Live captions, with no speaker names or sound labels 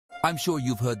I'm sure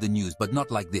you've heard the news, but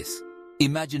not like this.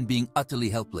 Imagine being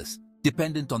utterly helpless,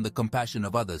 dependent on the compassion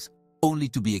of others, only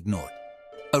to be ignored.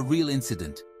 A real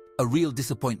incident, a real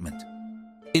disappointment.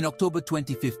 In October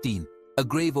 2015, a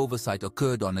grave oversight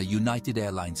occurred on a United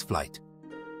Airlines flight.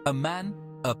 A man,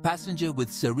 a passenger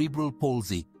with cerebral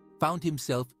palsy, found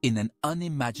himself in an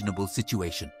unimaginable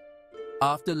situation.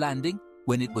 After landing,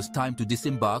 when it was time to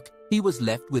disembark, he was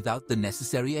left without the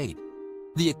necessary aid.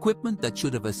 The equipment that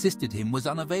should have assisted him was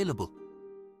unavailable.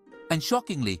 And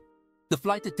shockingly, the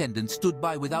flight attendant stood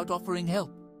by without offering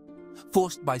help.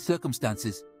 Forced by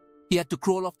circumstances, he had to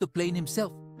crawl off the plane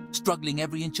himself, struggling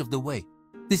every inch of the way.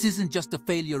 This isn't just a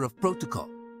failure of protocol.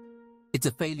 It's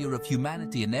a failure of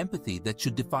humanity and empathy that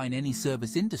should define any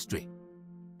service industry.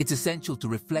 It's essential to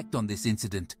reflect on this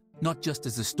incident, not just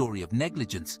as a story of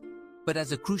negligence, but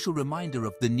as a crucial reminder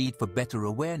of the need for better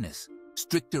awareness,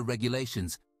 stricter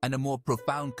regulations, and a more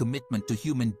profound commitment to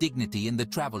human dignity in the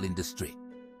travel industry.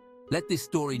 Let this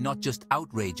story not just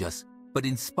outrage us, but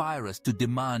inspire us to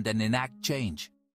demand and enact change.